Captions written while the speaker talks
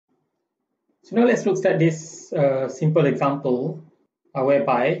So now let's look at this simple example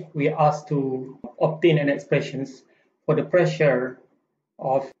whereby we are asked to obtain an expressions for the pressure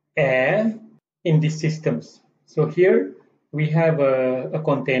of air in these systems. So here we have a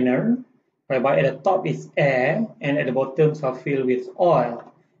container whereby at the top is air and at the bottoms are filled with oil.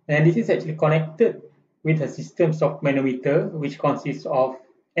 And this is actually connected with a system of manometer which consists of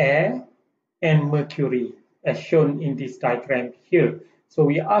air and mercury as shown in this diagram here. So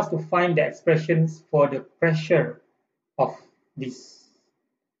we are asked to find the expressions for the pressure of this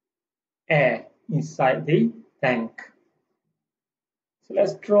air inside the tank. So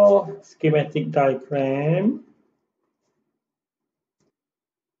let's draw a schematic diagram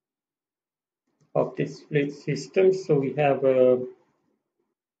of this fluid system. So we have a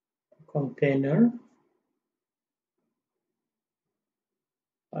container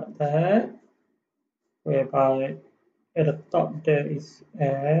like that, whereby at the top there is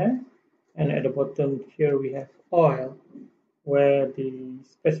air and at the bottom here we have oil, where the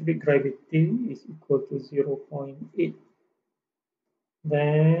specific gravity is equal to 0.8.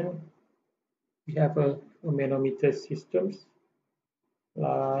 Then we have a manometer systems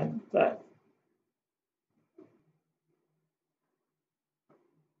like that.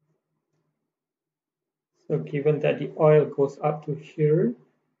 So given that the oil goes up to here,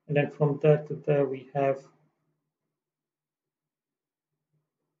 and then from there to there we have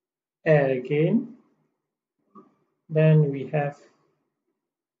air again. Then we have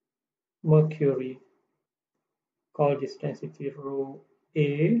mercury, call this density rho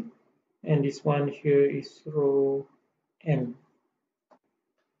A, and this one here is rho M.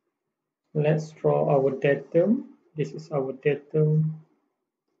 Let's draw our datum. This is our datum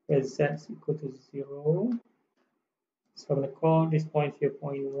where z is equal to 0. So I'm going to call this point here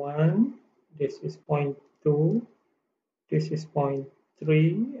point 1, this is point 2, this is point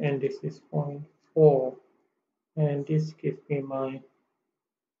 3, and this is point 4. And this gives me my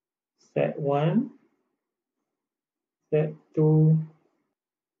Z1, Z2,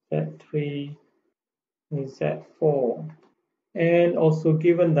 Z3, and Z4. And also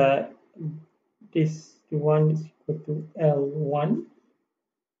given that this one is equal to L1,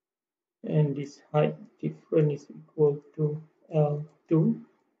 and this height difference is equal to L2,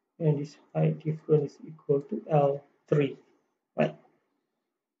 and this height difference is equal to L3, right?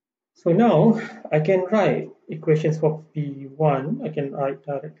 So now I can write equations for P1. I can write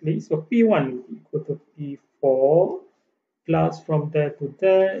directly. So P1 is equal to P4 plus from there to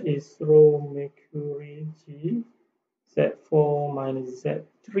there is rho mercury G, Z4 minus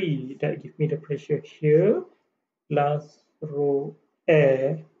Z3. That gives me the pressure here, plus rho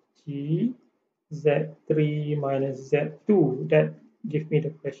air G, Z3 minus Z2. That gives me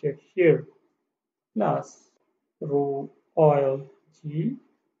the pressure here, plus rho oil G,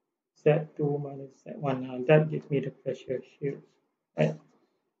 Z2 minus Z1. Now that gives me the pressure here. Right.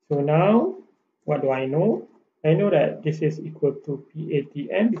 So now, what do I know? I know that this is equal to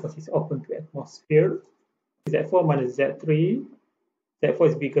PATM because it's open to atmosphere. Z4 minus Z3. Z4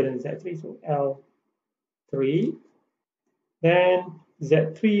 is bigger than Z3, so L3. Then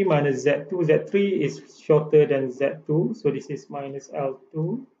Z3 minus Z2. Z3 is shorter than Z2, so this is minus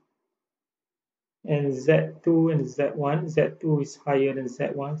L2. And Z2 and Z1. Z2 is higher than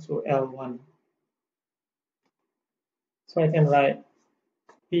Z1, so L1. So I can write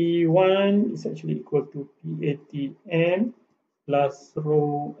P1 is actually equal to PATM plus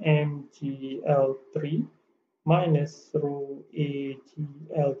rho MGL3 minus rho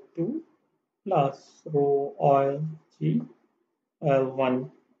AGL2 plus rho oil GL1.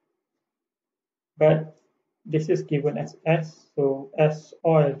 But this is given as S, so S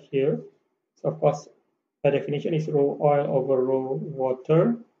oil here. So of course, the definition is rho oil over rho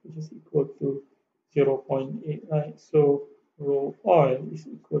water, which is equal to 0.8, right? So rho oil is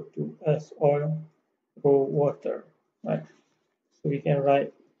equal to S oil rho water, right? So we can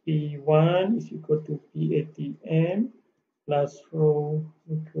write P1 is equal to PATM plus rho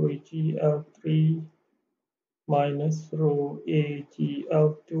mercury GL3 minus rho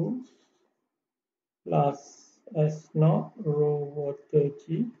AGL2 plus S naught rho water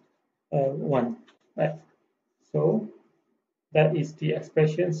G1, right? So that is the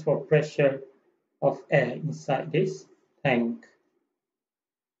expressions for pressure of air inside this tank.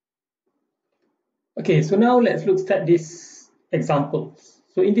 Okay, so now let's look at these examples.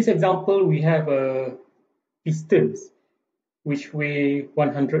 So in this example, we have a pistons which weigh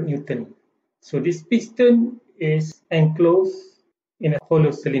 100 Newton. So this piston is enclosed in a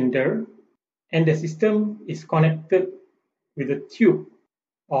hollow cylinder, and the system is connected with a tube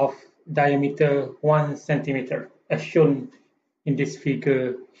of diameter 1 centimeter, as shown in this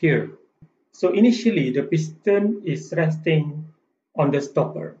figure here. So initially the piston is resting on the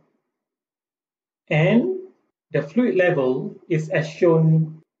stopper and the fluid level is as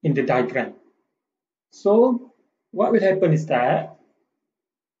shown in the diagram. So what will happen is that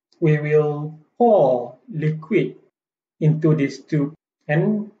we will pour liquid into this tube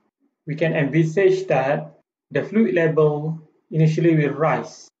and we can envisage that the fluid level initially will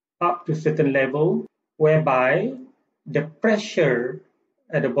rise up to a certain level whereby the pressure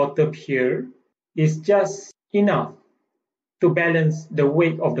at the bottom here is just enough to balance the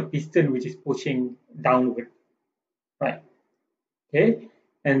weight of the piston which is pushing downward, right? Okay,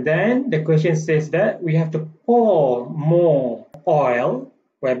 and then the question says that we have to pour more oil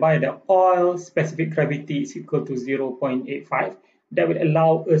whereby the oil specific gravity is equal to 0.85. That will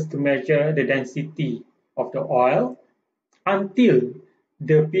allow us to measure the density of the oil until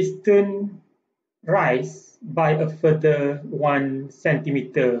the piston rise by a further 1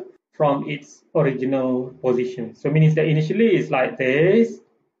 centimeter from its original position. So means that initially it's like this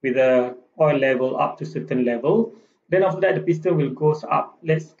with the oil level up to certain level. Then after that the piston will goes up,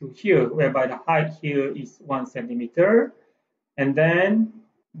 let's to here, whereby the height here is 1 centimeter, and then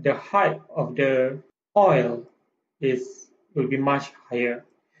the height of the oil will be much higher.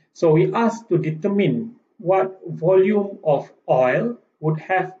 So we asked to determine what volume of oil would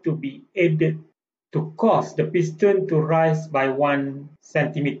have to be added to cause the piston to rise by 1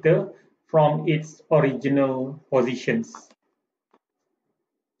 centimeter from its original positions.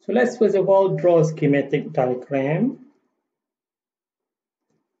 So let's first of all draw a schematic diagram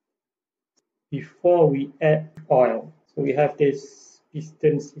before we add oil. So we have this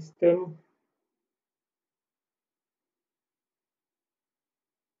piston system.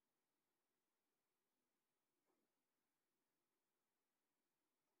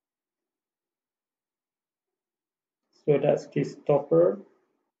 So that's the stopper.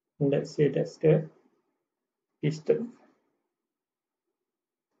 And let's say that's the piston.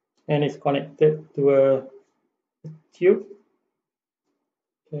 And it's connected to a tube.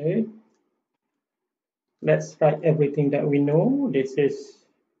 Okay. Let's write everything that we know. This is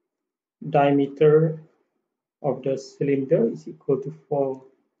diameter of the cylinder is equal to 4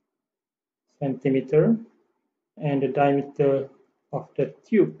 centimeter, and the diameter of the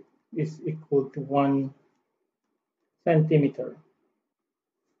tube is equal to 1 centimeter,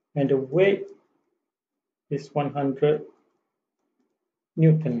 and the weight is 100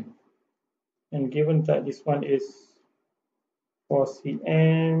 Newton. And given that this one is 4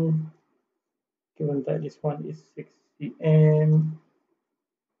 cm, given that this one is 6 cm,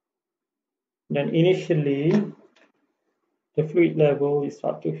 then initially the fluid level is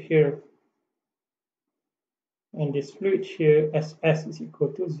up to here, and this fluid here SS is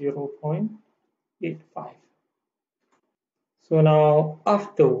equal to 0.85. So now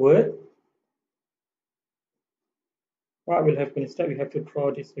afterward, what will happen is that we have to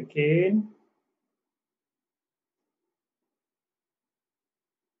draw this again.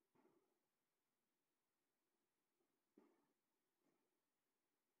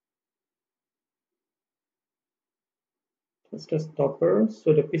 That's the stopper.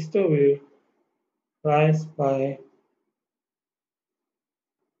 So the piston will rise by,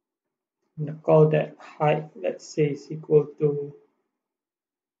 I'm going to call that height, let's say is equal to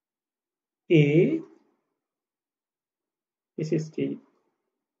A. This is the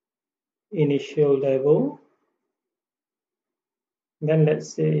initial level. Then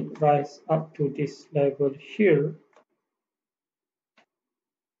let's say it rise up to this level here.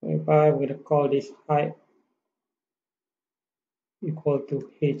 Whereby I'm going to call this height equal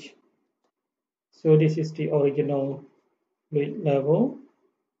to H. So this is the original fluid level.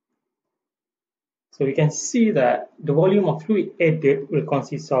 So we can see that the volume of fluid added will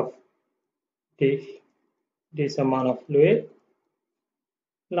consist of this amount of fluid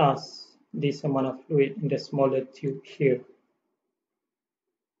plus this amount of fluid in the smaller tube here.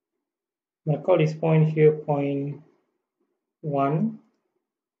 I call this point here point 1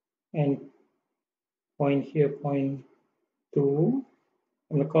 and point here point 2.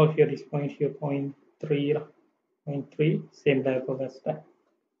 I'm going to call here this point here point 3, same level as that.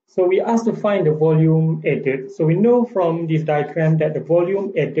 So we asked to find the volume added. So we know from this diagram that the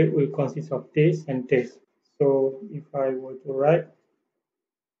volume added will consist of this and this. So if I were to write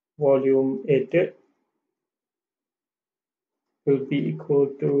volume added will be equal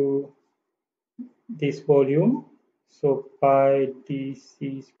to this volume. So pi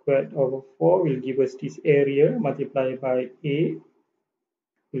dc squared over 4 will give us this area multiplied by A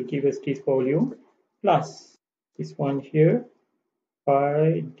will give us this volume plus this one here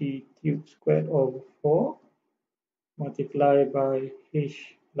pi d cube squared over 4 multiplied by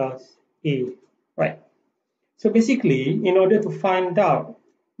H plus A, right? So basically, in order to find out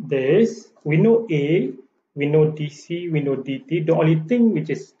this, we know A, we know DC, we know DT. The only thing which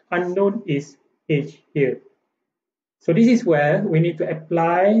is unknown is H here. So this is where we need to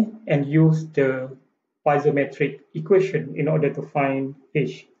apply and use the isometric equation in order to find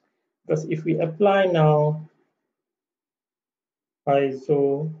H. Because if we apply now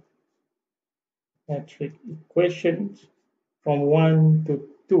isometric equations from 1 to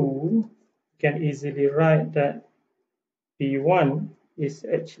 2, you can easily write that P1 is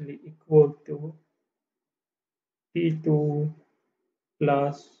actually equal to P2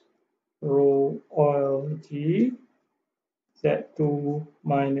 plus rho oil G Z2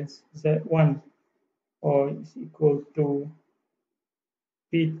 minus Z1, or is equal to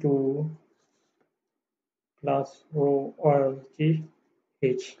P2 plus rho oil G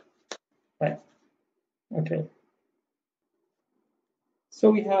H, right? Okay. So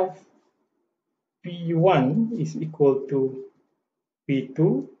we have P1 is equal to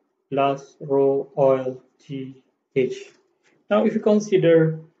P2 plus rho oil G H. Now if you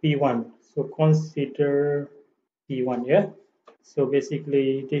consider P1, so consider P1, yeah? So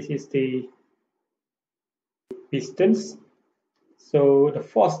basically this is the pistons. So the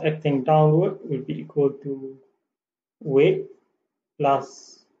force acting downward will be equal to weight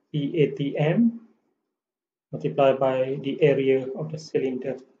plus PATM multiplied by the area of the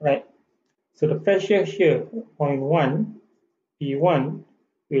cylinder, right? So the pressure here, 0.1, P1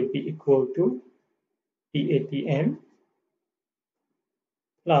 will be equal to PATM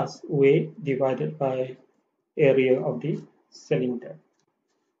plus weight divided by area of the cylinder.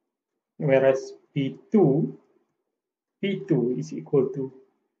 Whereas P2 is equal to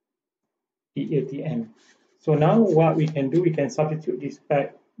PATM. So now what we can do, we can substitute this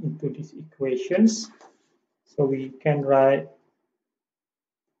back into these equations. So we can write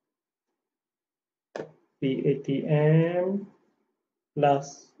PATM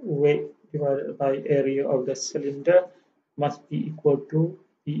plus weight divided by area of the cylinder must be equal to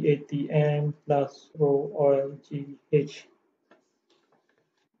PATM plus rho oil GH.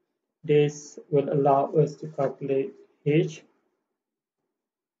 This will allow us to calculate H.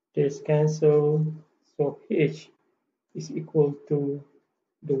 This cancel, so H is equal to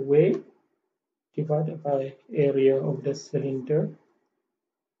the weight divided by area of the cylinder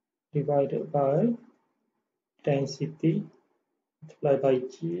divided by density multiplied by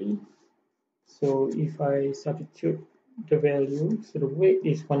G. So if I substitute the value, so the weight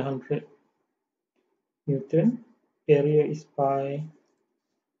is 100 Newton, area is by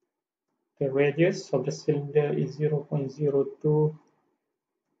the radius of the cylinder is 0.02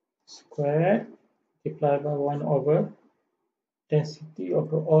 squared multiplied by 1 over density of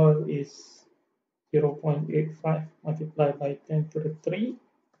the oil is 0.85 multiplied by 10 to the 3.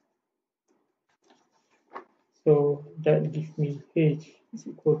 So that gives me H is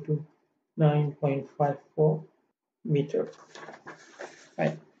equal to 9.54 meter.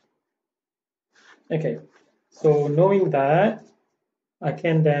 Right. Okay. So knowing that, I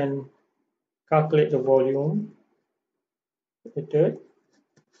can then calculate the volume of the dirt,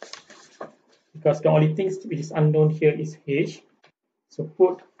 because the only thing which is unknown here is H. So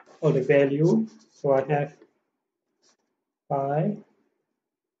put all the value. So I have pi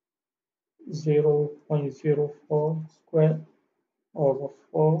 0.04 squared over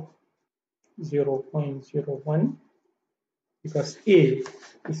 4, 0.01, because A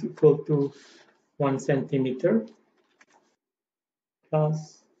is equal to 1 centimeter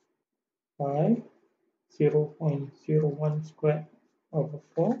plus pi 0.01 squared over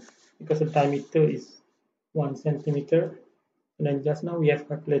 4, because the diameter is 1 centimeter. And then just now we have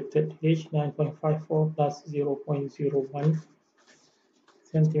calculated H 9.54 plus 0.01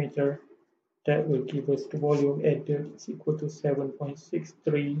 centimeter. That will give us the volume added is equal to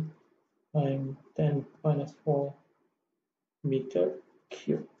 7.63 times 10 minus 4 meter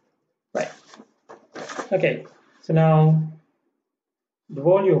cube. Right. Okay. So now the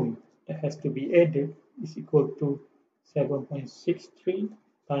volume that has to be added is equal to 7.63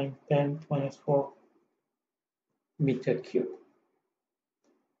 times 10 minus 4 meter cube.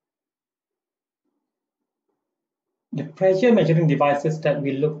 The pressure measuring devices that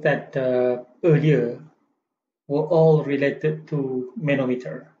we looked at earlier were all related to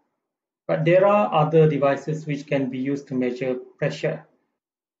manometer. But there are other devices which can be used to measure pressure.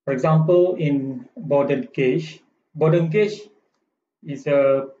 For example, in Bourdon gauge is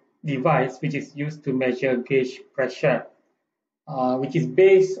a device which is used to measure gauge pressure, which is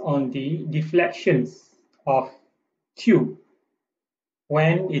based on the deflections of tube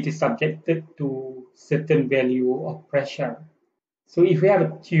when it is subjected to certain value of pressure. So if we have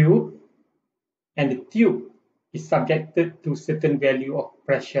a tube and the tube is subjected to certain value of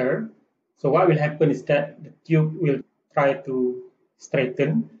pressure. So what will happen is that the tube will try to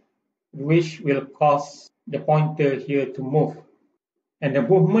straighten, which will cause the pointer here to move. And the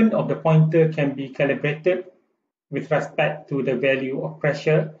movement of the pointer can be calibrated with respect to the value of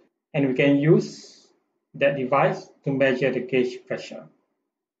pressure, and we can use that device to measure the gauge pressure.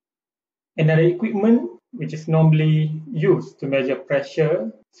 Another equipment which is normally used to measure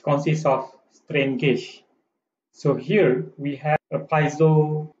pressure consists of strain gauge. So here we have a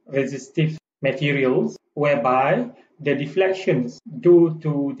piezo-resistive materials whereby the deflections due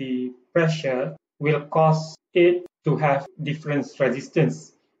to the pressure will cause it to have different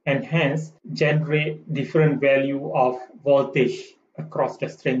resistance and hence generate different value of voltage across the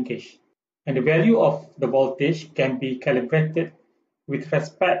strain gauge. And the value of the voltage can be calibrated with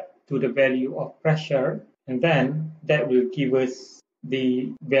respect to the value of pressure, and then that will give us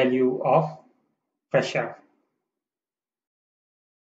the value of pressure.